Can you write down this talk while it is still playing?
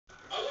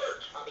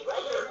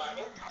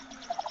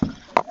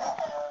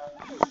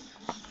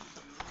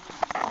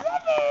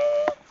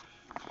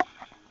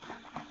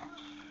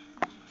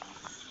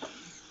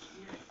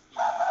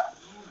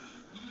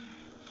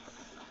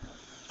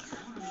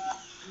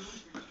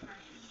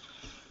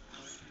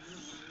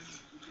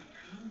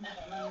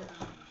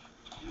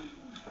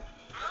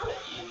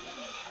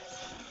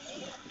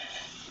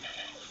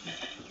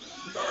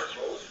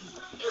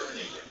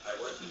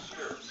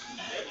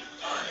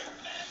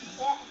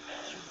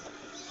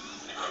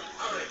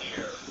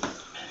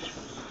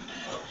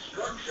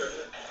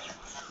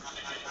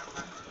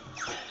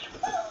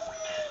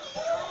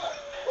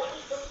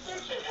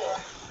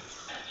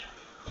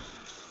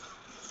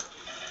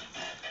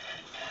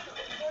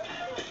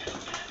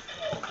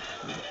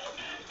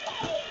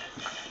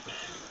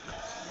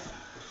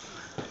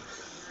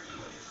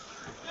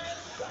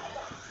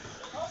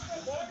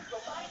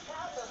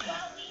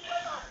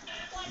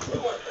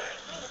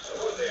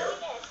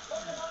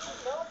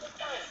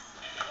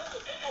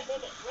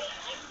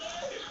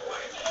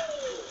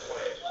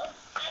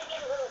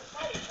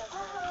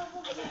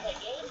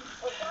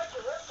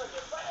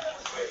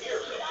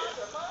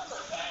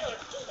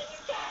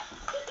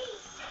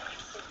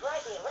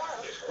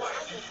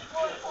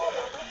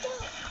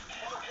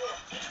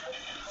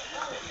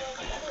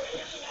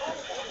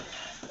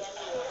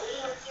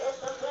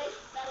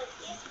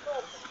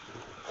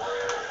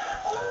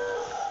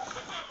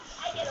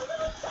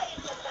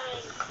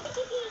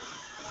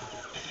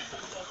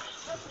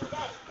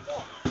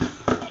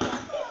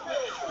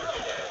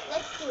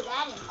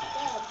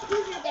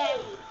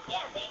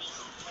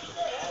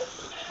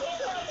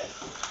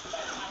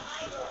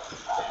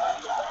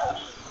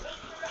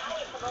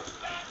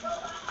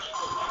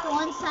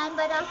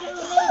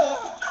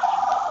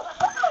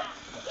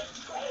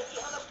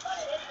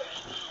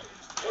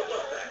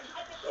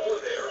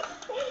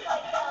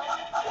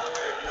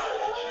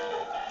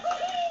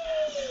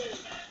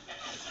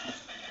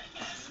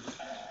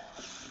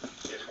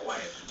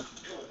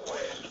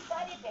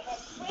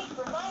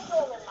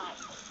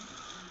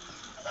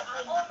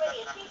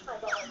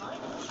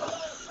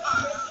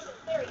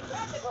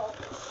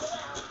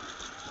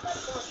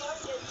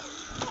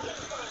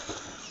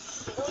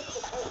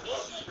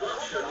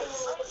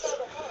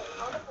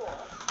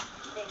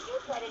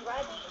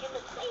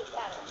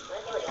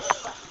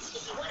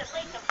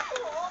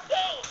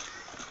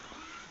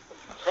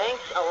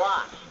Thanks a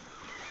lot.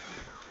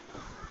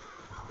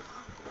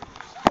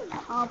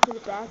 I'll put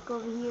it back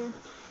over here.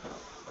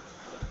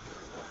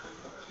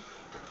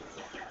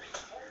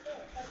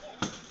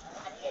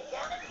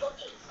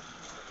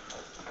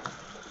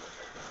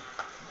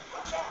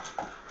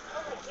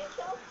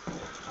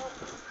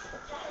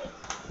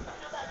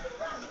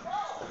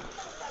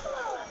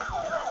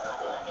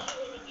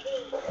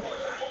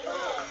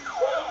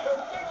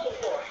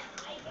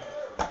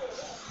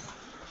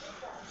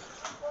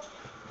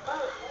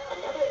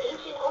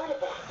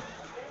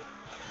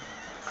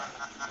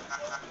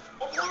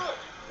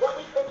 What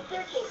we've been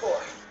searching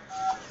for.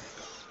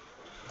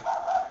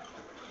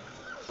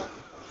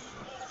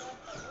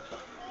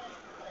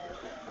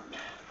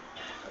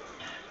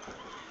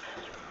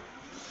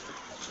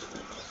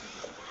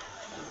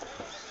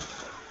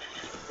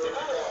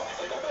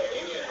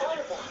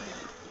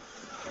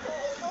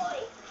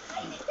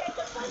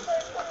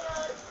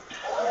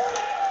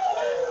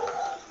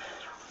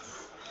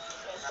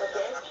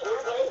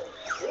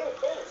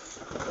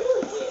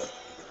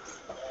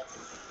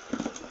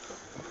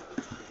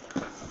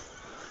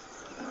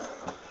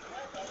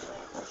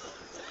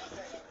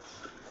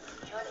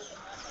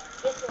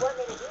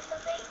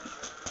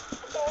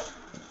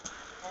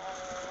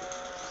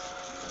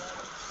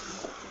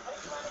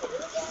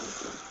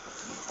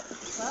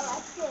 Well,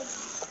 that's good.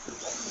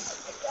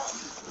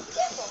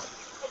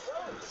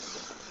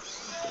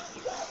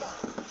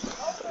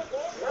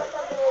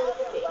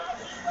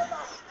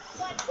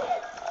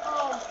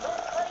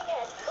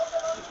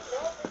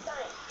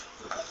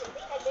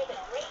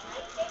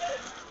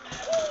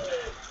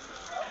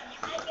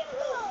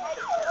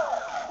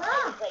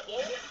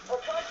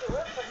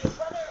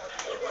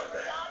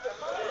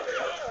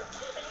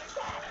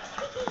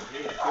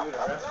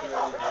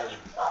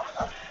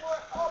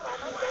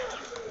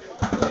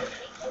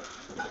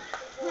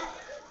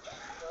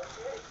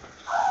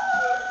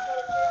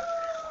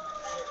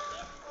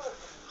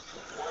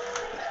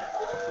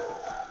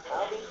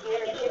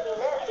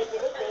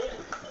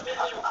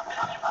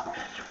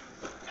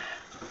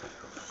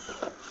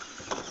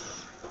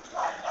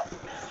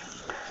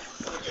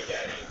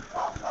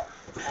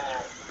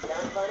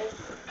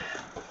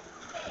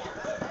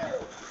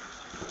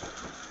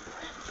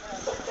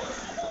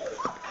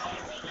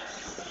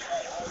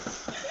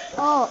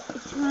 Oh,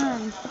 it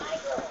turned.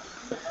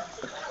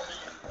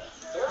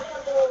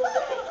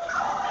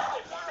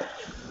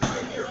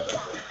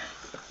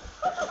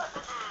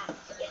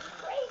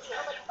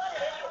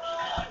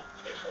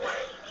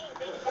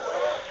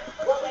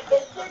 What we've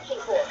been searching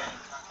for.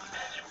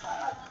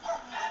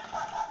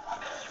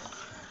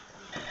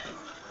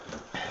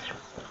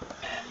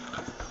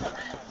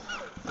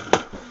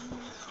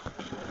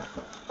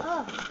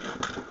 Oh.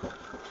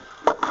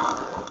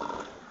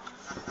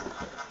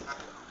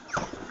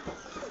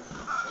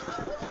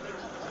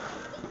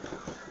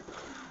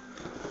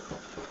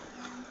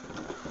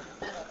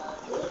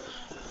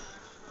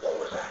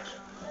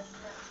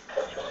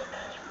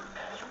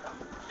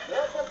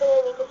 Now something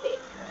I need to fix.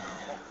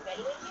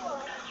 Ready when you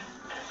are.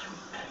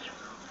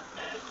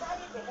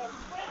 Decided to head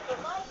straight for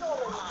my goal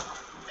in life.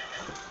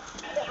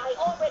 I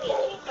already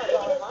achieved my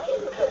goal in life,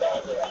 so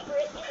that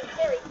secret isn't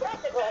very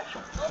practical.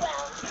 Oh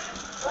well.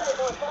 What is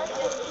more fun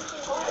than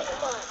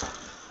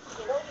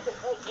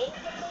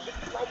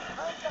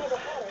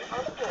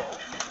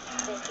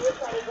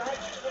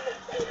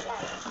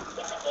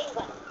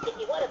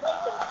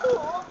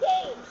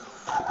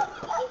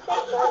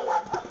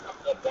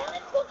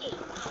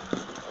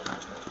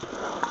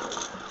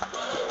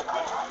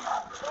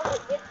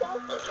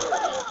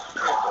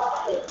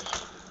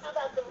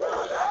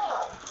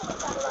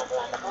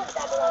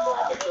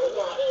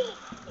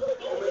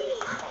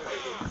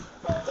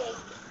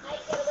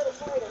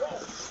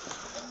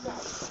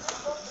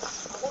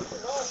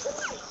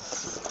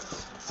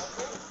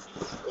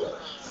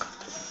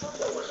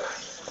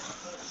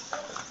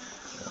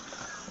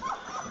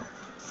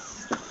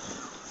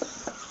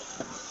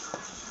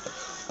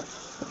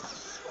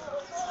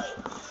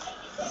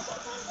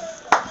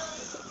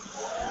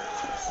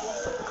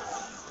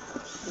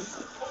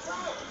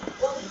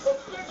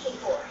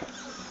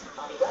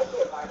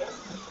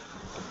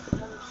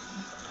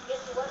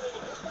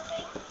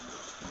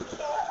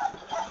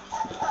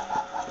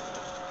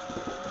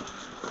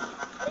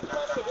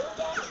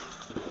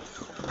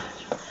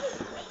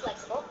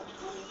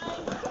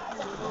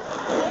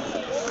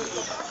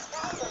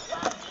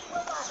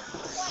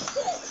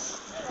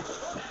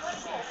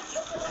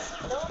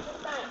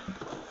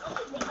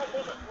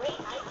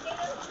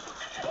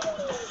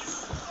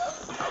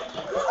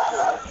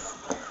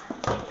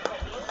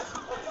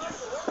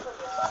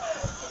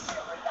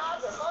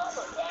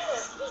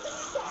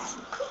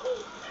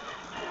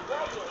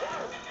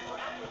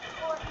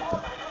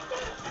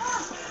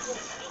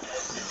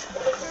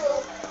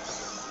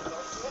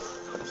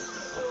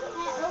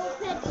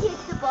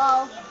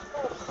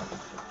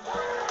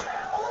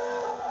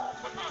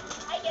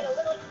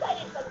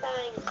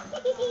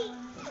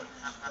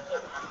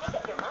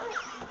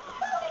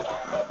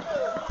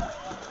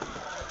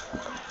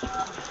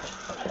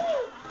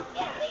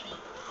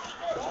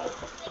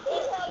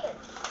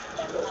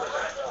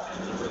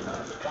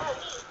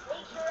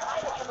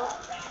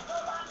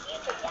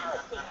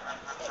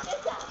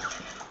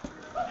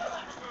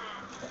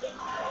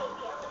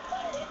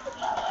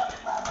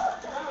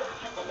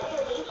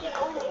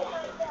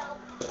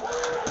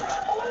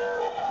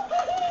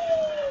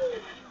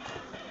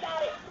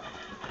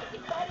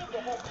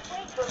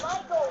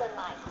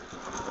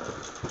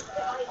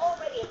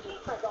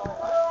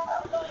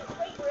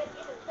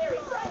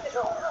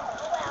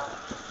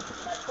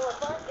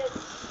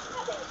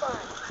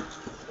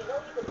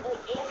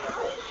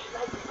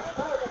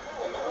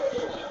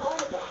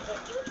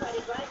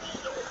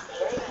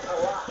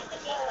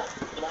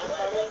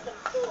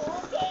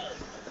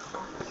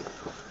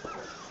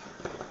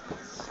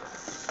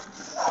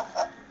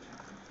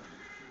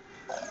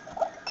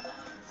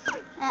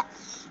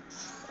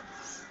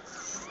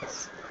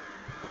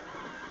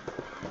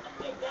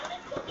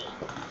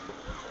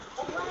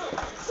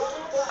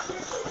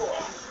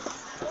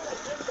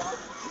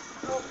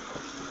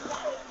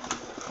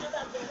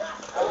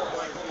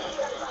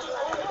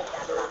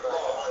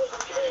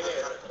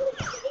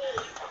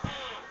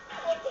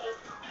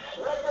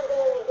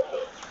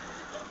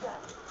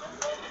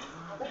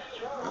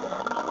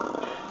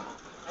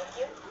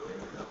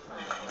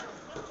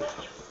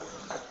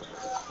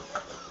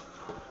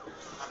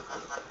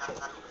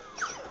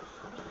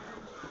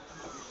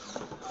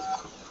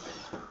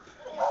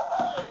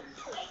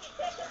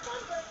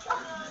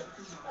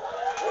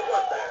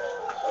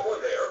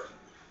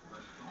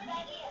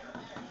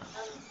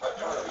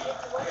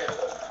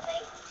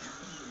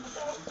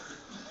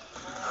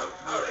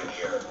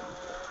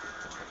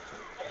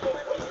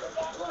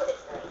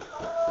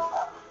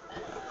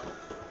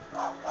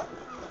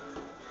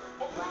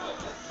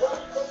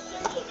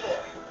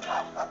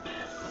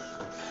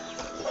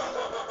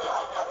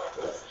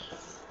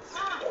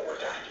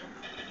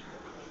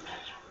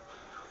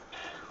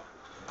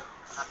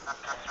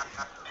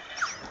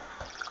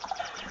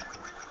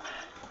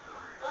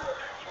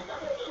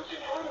Another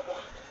ancient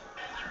artifact.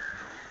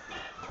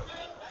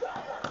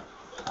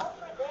 The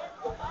ultimate dance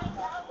will find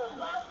out the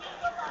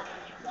wowwee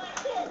robotics.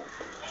 Watch this.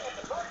 I have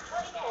the most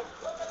cutting edge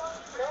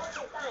locomotive known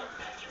to science.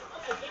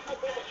 Don't you think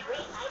I'd make a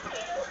great ice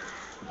skater?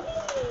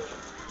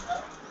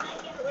 Oh,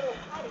 I get a little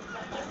excited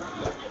sometimes.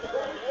 I could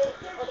let you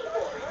use a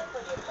short word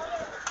from your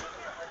mother, or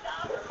teacher, or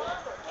dog, or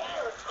mom, or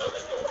dad, or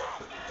anything you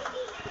got.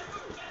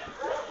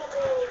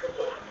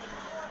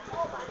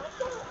 All by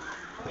myself.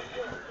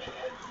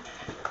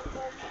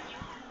 Closer.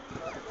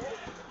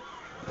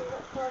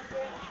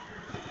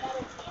 That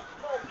is it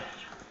closer.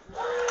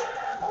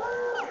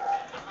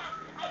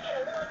 I get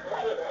a little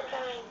excited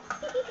sometimes.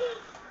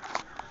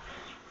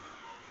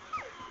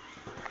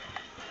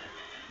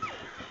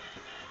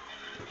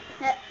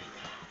 Yeah.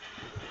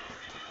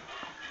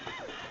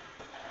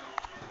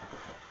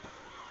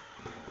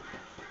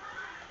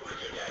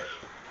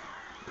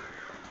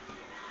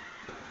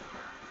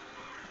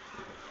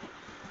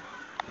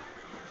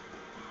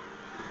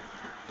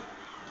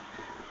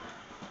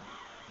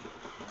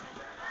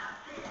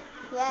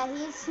 Yeah,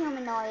 he's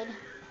humanoid.